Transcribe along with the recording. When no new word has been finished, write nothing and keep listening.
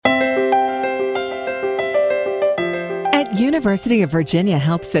University of Virginia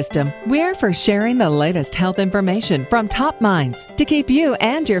Health System, we're for sharing the latest health information from top minds to keep you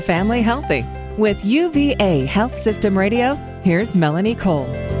and your family healthy. With UVA Health System Radio, here's Melanie Cole.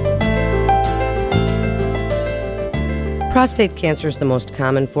 Prostate cancer is the most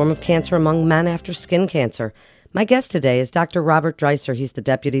common form of cancer among men after skin cancer. My guest today is Dr. Robert Dreiser. He's the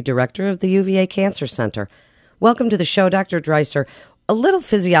Deputy Director of the UVA Cancer Center. Welcome to the show, Dr. Dreiser. A little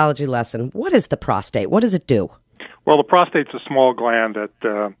physiology lesson. What is the prostate? What does it do? Well, the prostate's a small gland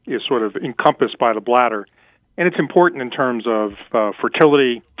that is sort of encompassed by the bladder, and it's important in terms of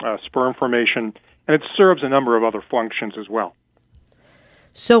fertility, sperm formation, and it serves a number of other functions as well.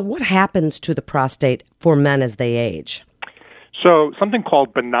 So what happens to the prostate for men as they age? So something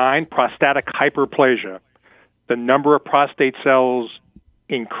called benign prostatic hyperplasia. The number of prostate cells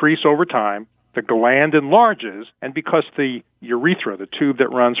increase over time, the gland enlarges, and because the urethra, the tube that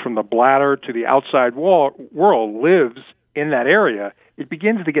runs from the bladder to the outside world, lives in that area, it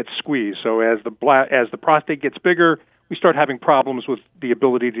begins to get squeezed. So as the prostate gets bigger, we start having problems with the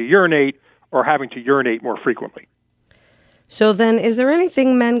ability to urinate or having to urinate more frequently. So then, is there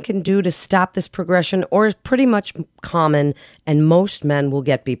anything men can do to stop this progression, or is it pretty much common and most men will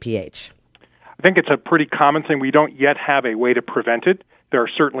get BPH? I think it's a pretty common thing. We don't yet have a way to prevent it. There are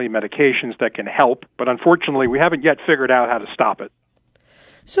certainly medications that can help, but unfortunately, we haven't yet figured out how to stop it.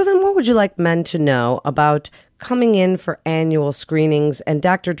 So then what would you like men to know about coming in for annual screenings? And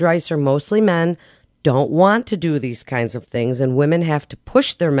Dr. Dreiser, mostly men don't want to do these kinds of things, and women have to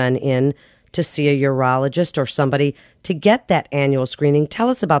push their men in to see a urologist or somebody to get that annual screening. Tell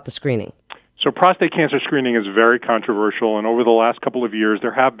us about the screening. So prostate cancer screening is very controversial, and over the last couple of years,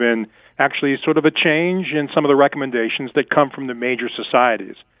 there have been actually sort of a change in some of the recommendations that come from the major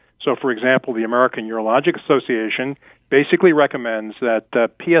societies. So, for example, the American Urologic Association basically recommends that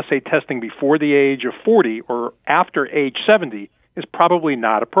PSA testing before the age of 40 or after age 70 is probably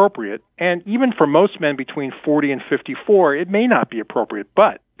not appropriate. And even for most men between 40 and 54, it may not be appropriate.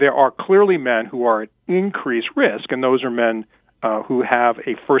 But there are clearly men who are at increased risk, and those are men who have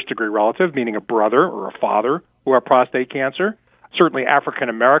a first-degree relative, meaning a brother or a father, who have prostate cancer. Certainly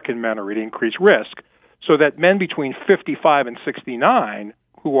African-American men are at increased risk, so that men between 55 and 69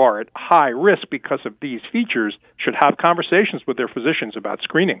 who are at high risk because of these features should have conversations with their physicians about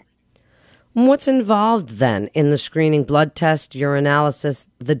screening. What's involved then in the screening? Blood test, urinalysis,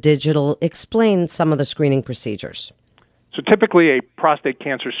 the digital? Explain some of the screening procedures. So typically a prostate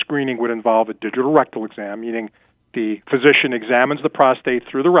cancer screening would involve a digital rectal exam, meaning the physician examines the prostate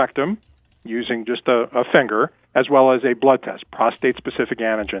through the rectum using just a finger, as well as a blood test, prostate-specific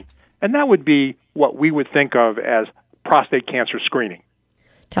antigen. And that would be what we would think of as prostate cancer screening.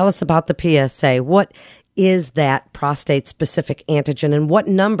 Tell us about the PSA. What is that prostate-specific antigen, and what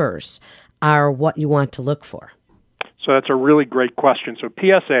numbers are what you want to look for? So that's a really great question. So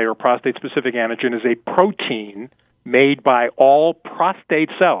PSA, or prostate-specific antigen, is a protein made by all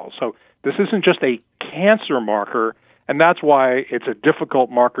prostate cells. So this isn't just a cancer marker, and that's why it's a difficult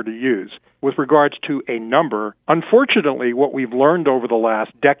marker to use. With regards to a number, unfortunately, what we've learned over the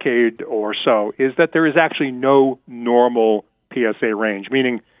last decade or so is that there is actually no normal PSA range,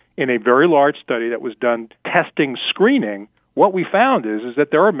 meaning in a very large study that was done testing screening, what we found is that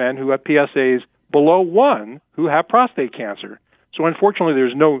there are men who have PSAs below 1 who have prostate cancer. So unfortunately,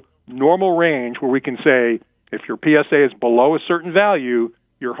 there's no normal range where we can say if your PSA is below a certain value,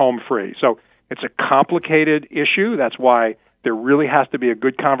 you're home free. So it's a complicated issue. That's why there really has to be a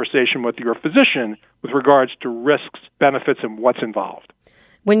good conversation with your physician with regards to risks, benefits, and what's involved.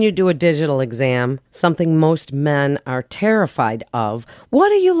 When you do a digital exam, something most men are terrified of,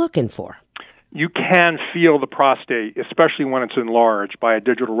 what are you looking for? You can feel the prostate, especially when it's enlarged by a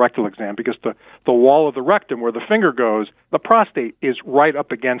digital rectal exam, because the wall of the rectum where the finger goes, the prostate is right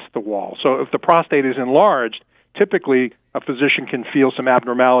up against the wall. So if the prostate is enlarged, typically a physician can feel some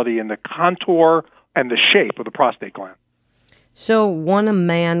abnormality in the contour and the shape of the prostate gland. So when a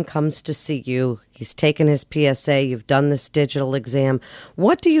man comes to see you, he's taken his PSA, you've done this digital exam,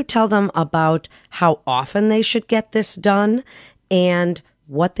 what do you tell them about how often they should get this done and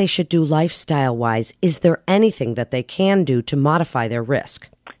what they should do lifestyle-wise? Is there anything that they can do to modify their risk?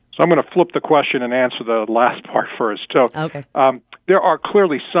 So I'm going to flip the question and answer the last part first. So, okay. There are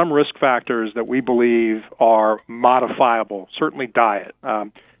clearly some risk factors that we believe are modifiable, certainly diet.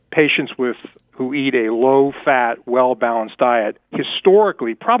 Patients who eat a low-fat, well-balanced diet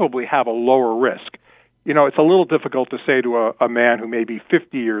historically probably have a lower risk. You know, it's a little difficult to say to a man who may be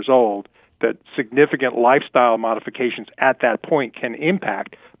 50 years old that significant lifestyle modifications at that point can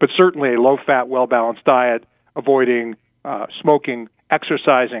impact, but certainly a low-fat, well-balanced diet, avoiding smoking,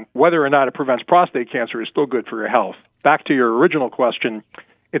 exercising, whether or not it prevents prostate cancer, is still good for your health. Back to your original question,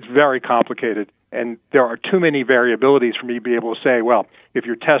 it's very complicated, and there are too many variabilities for me to be able to say, well, if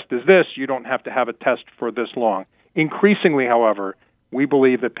your test is this, you don't have to have a test for this long. Increasingly, however, we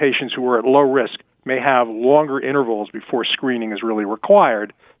believe that patients who are at low risk may have longer intervals before screening is really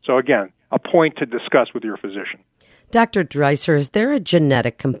required. So again, a point to discuss with your physician. Dr. Dreiser, is there a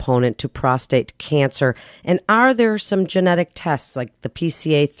genetic component to prostate cancer? And are there some genetic tests like the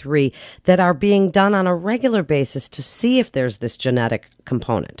PCA3 that are being done on a regular basis to see if there's this genetic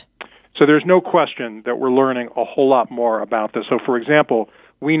component? So there's no question that we're learning a whole lot more about this. So, for example,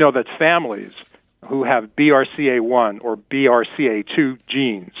 we know that families who have BRCA1 or BRCA2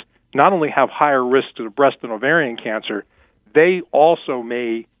 genes not only have higher risks of breast and ovarian cancer, they also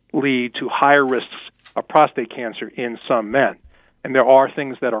may lead to higher risks of prostate cancer in some men. And there are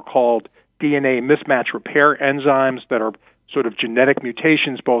things that are called DNA mismatch repair enzymes that are sort of genetic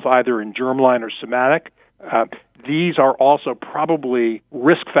mutations, both either in germline or somatic. These are also probably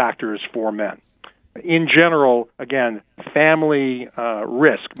risk factors for men. In general, again, family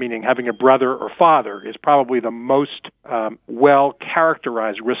risk, meaning having a brother or father, is probably the most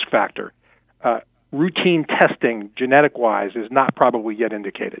well-characterized risk factor. Routine testing, genetic-wise, is not probably yet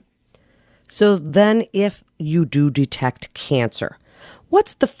indicated. So then if you do detect cancer,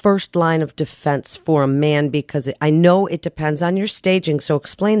 what's the first line of defense for a man? Because I know it depends on your staging, so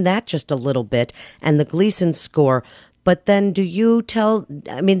explain that just a little bit, and the Gleason score. But then do you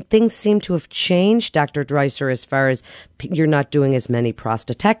things seem to have changed, Dr. Dreiser, as far as you're not doing as many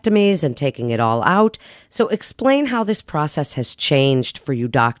prostatectomies and taking it all out. So explain how this process has changed for you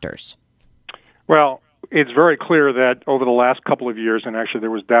doctors. Well, it's very clear that over the last couple of years, and actually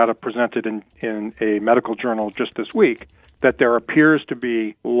there was data presented in a medical journal just this week, that there appears to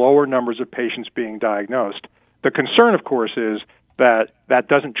be lower numbers of patients being diagnosed. The concern, of course, is that that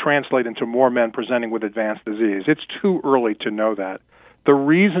doesn't translate into more men presenting with advanced disease. It's too early to know that. The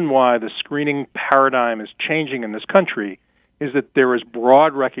reason why the screening paradigm is changing in this country is that there is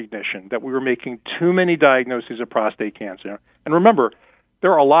broad recognition that we were making too many diagnoses of prostate cancer. And remember,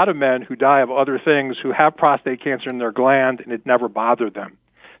 there are a lot of men who die of other things who have prostate cancer in their gland, and it never bothered them.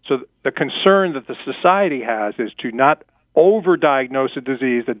 So the concern that the society has is to not overdiagnose a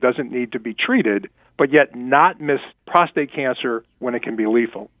disease that doesn't need to be treated, but yet not miss prostate cancer when it can be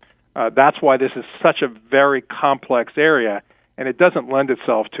lethal. That's why this is such a very complex area, and it doesn't lend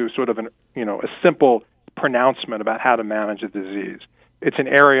itself to sort of a simple pronouncement about how to manage a disease. It's an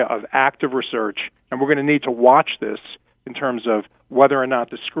area of active research, and we're going to need to watch this in terms of whether or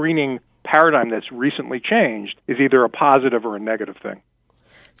not the screening paradigm that's recently changed is either a positive or a negative thing.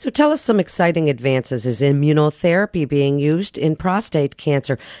 So tell us some exciting advances. Is immunotherapy being used in prostate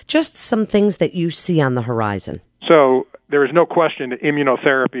cancer? Just some things that you see on the horizon. So there is no question that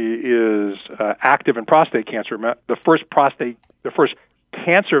immunotherapy is active in prostate cancer. The first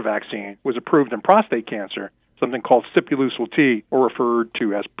cancer vaccine was approved in prostate cancer, something called Sipuleucel T, or referred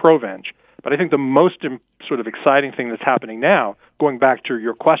to as Provenge. But I think the most sort of exciting thing that's happening now, going back to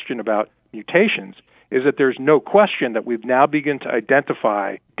your question about mutations, is that there's no question that we've now begun to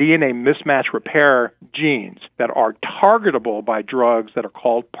identify DNA mismatch repair genes that are targetable by drugs that are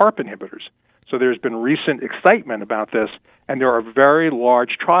called PARP inhibitors. So there's been recent excitement about this, and there are very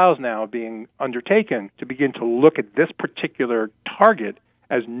large trials now being undertaken to begin to look at this particular target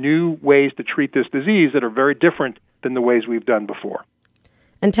as new ways to treat this disease that are very different than the ways we've done before.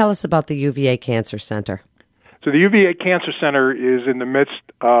 And tell us about the UVA Cancer Center. So the UVA Cancer Center is in the midst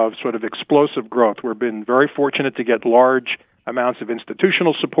of sort of explosive growth. We've been very fortunate to get large amounts of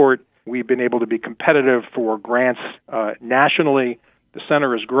institutional support. We've been able to be competitive for grants nationally. The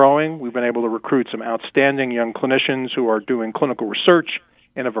center is growing. We've been able to recruit some outstanding young clinicians who are doing clinical research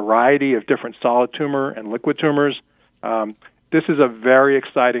in a variety of different solid tumor and liquid tumors. This is a very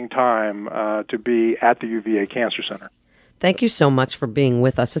exciting time to be at the UVA Cancer Center. Thank you so much for being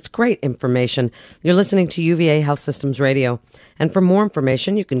with us. It's great information. You're listening to UVA Health Systems Radio. And for more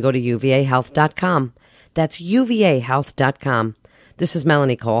information, you can go to uvahealth.com. That's uvahealth.com. This is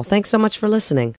Melanie Cole. Thanks so much for listening.